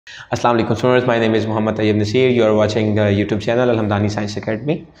Assalamu alaikum students, my name is Tayyab. You are watching YouTube channel Al-Hamdani Science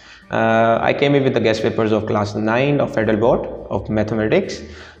Academy. I came in with the guest papers of class 9 of Federal Board of Mathematics.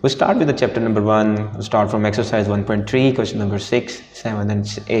 We start with the chapter number 1, we start from exercise 1.3, question number 6, 7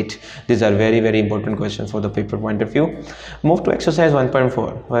 and 8. These are very important questions for the paper point of view. Move to exercise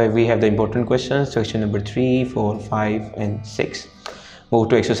 1.4, where we have the important questions, question number 3, 4, 5 and 6. Move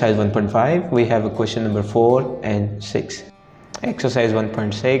to exercise 1.5, we have a question number 4 and 6. Exercise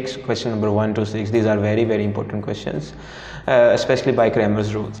 1.6, question number 1 to 6. These are very important questions, especially by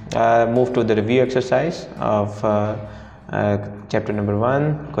Cramer's rules. Move to the review exercise of chapter number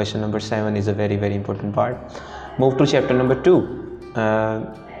 1. Question number 7 is a very important part. Move to chapter number 2,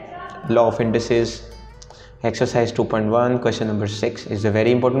 law of indices. Exercise 2.1, question number 6 is a very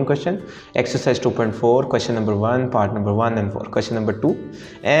important question. Exercise 2.4, question number 1, part number 1 and 4. Question number 2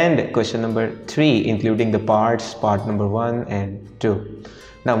 and question number 3, including the parts, part number 1 and 2.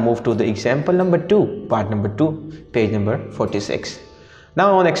 Now move to the example number 2, part number 2, page number 46.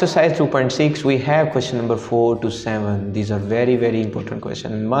 Now on exercise 2.6, we have question number 4 to 7. These are very important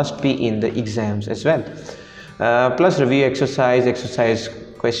questions, must be in the exams as well. Plus review exercise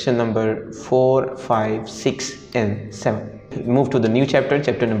question number 4, 5, 6 and 7. Move to the new chapter,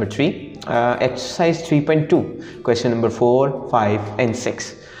 chapter number 3, exercise 3.2, question number 4, 5 and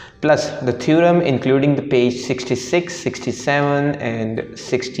 6. Plus the theorem including the page 66, 67 and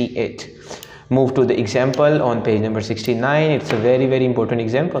 68. Move to the example on page number 69. It's a very important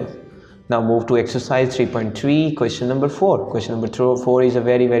example. Now move to exercise 3.3, question number 4. Question number 4 is a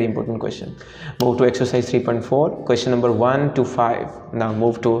very important question. Move to exercise 3.4, question number 1 to 5. Now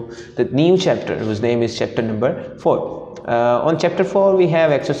move to the new chapter, whose name is chapter number 4. On chapter 4, we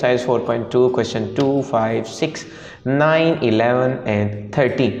have exercise 4.2, question 2, 5, 6, 9, 11 and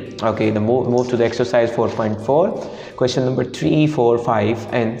 13. Okay, move to the exercise 4.4, question number 3, 4,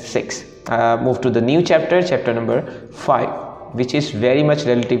 5 and 6. Move to the new chapter, chapter number 5. Which is very much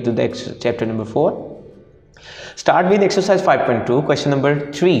relative to the chapter number 4. Start with exercise 5.2, question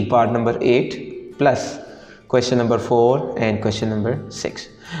number 3, part number 8, plus question number 4 and question number 6.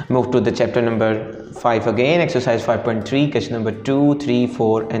 Move to the chapter number 5 again, exercise 5.3, question number 2, 3,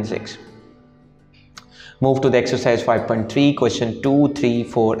 4 and 6. Move to the exercise 5.3, question 2, 3,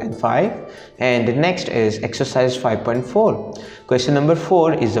 4 and 5. And the next is exercise 5.4. Question number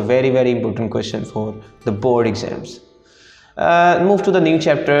 4 is a very important question for the board exams. Move to the new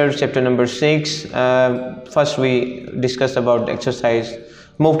chapter, chapter number 6. First we discussed about exercise.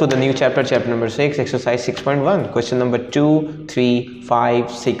 Move to the new chapter, chapter number 6, exercise 6.1, question number 2, 3,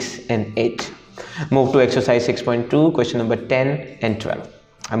 5, 6 and 8. Move to exercise 6.2, question number 10 and 12.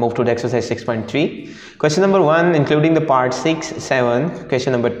 I move to the exercise 6.3, question number 1 including the part 6, 7,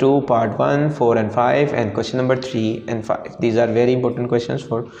 question number 2, part 1, 4 and 5 and question number 3 and 5. These are very important questions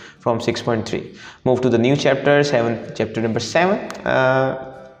from 6.3. Move to the new chapter, chapter number 7.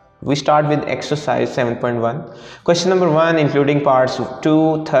 We start with exercise 7.1, question number 1 including parts 2,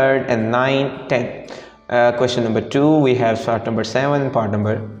 3rd and 9, 10. Question number 2, we have part number 7, part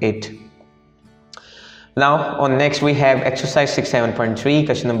number 8. Now on next we have exercise 7.3,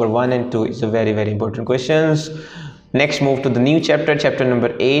 question number 1 and 2 is a very important questions. Next move to the new chapter, chapter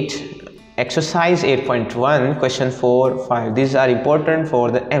number 8, exercise 8.1, question 4, 5. These are important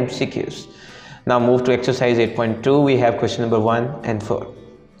for the MCQs. Now move to exercise 8.2, we have question number 1 and 4.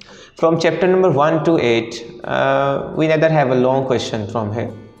 From chapter number 1 to 8, we neither have a long question from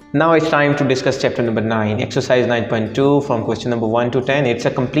here. Now it's time to discuss chapter number 9, exercise 9.2, from question number 1 to 10. It's a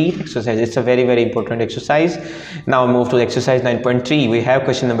complete exercise. It's a very important exercise. Now move to exercise 9.3. We have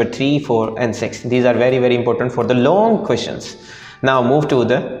question number 3, 4 and 6. These are very important for the long questions. Now move to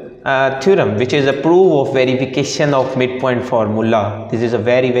the theorem, which is a proof of verification of midpoint formula. This is a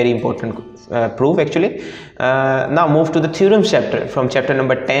very important proof actually. Now move to the theorem chapter, from chapter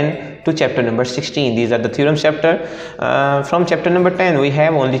number 10 to chapter number 16. These are the theorem chapter. From chapter number 10 we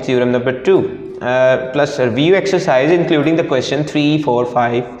have only theorem number 2, plus review exercise including the question 3, 4,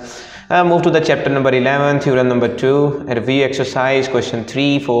 5. Move to the chapter number 11, theorem number 2, review exercise question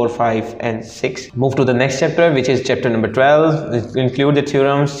 3, 4, 5 and 6. Move to the next chapter, which is chapter number 12, include the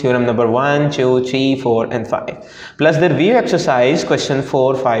theorems, theorem number 1, 2, 3, 4 and 5, plus the review exercise question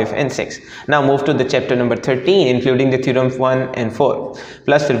 4, 5 and 6. Now move to the chapter number 13, including the theorems 1 and 4,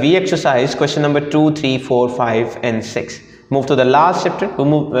 plus the review exercise question number 2, 3, 4, 5 and 6. Move to the last chapter.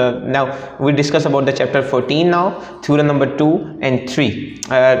 Now we discuss about the chapter 14 now, theorem number 2 and 3,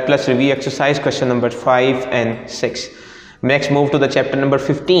 plus review exercise question number 5 and 6. Next move to the chapter number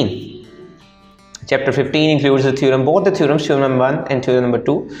 15. Chapter 15 includes the theorem, both the theorems, theorem number 1 and theorem number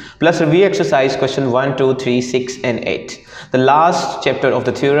 2, plus review exercise question 1, 2, 3, 6 and 8. The last chapter of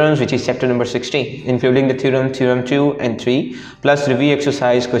the theorems, which is chapter number 16, including the theorem 2 and 3, plus review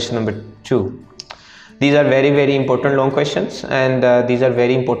exercise question number 2. These are very important long questions, and these are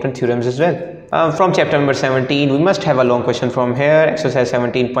very important theorems as well. From chapter number 17, we must have a long question from here, exercise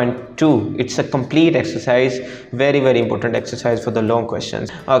 17.2. It's a complete exercise, very important exercise for the long questions.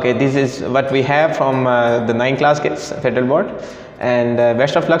 Okay, this is what we have from the 9th class kids, Federal Board. And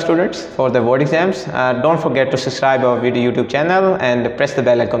best of luck students for the board exams. Don't forget to subscribe our YouTube channel and press the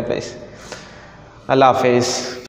bell icon please. Allah Hafiz.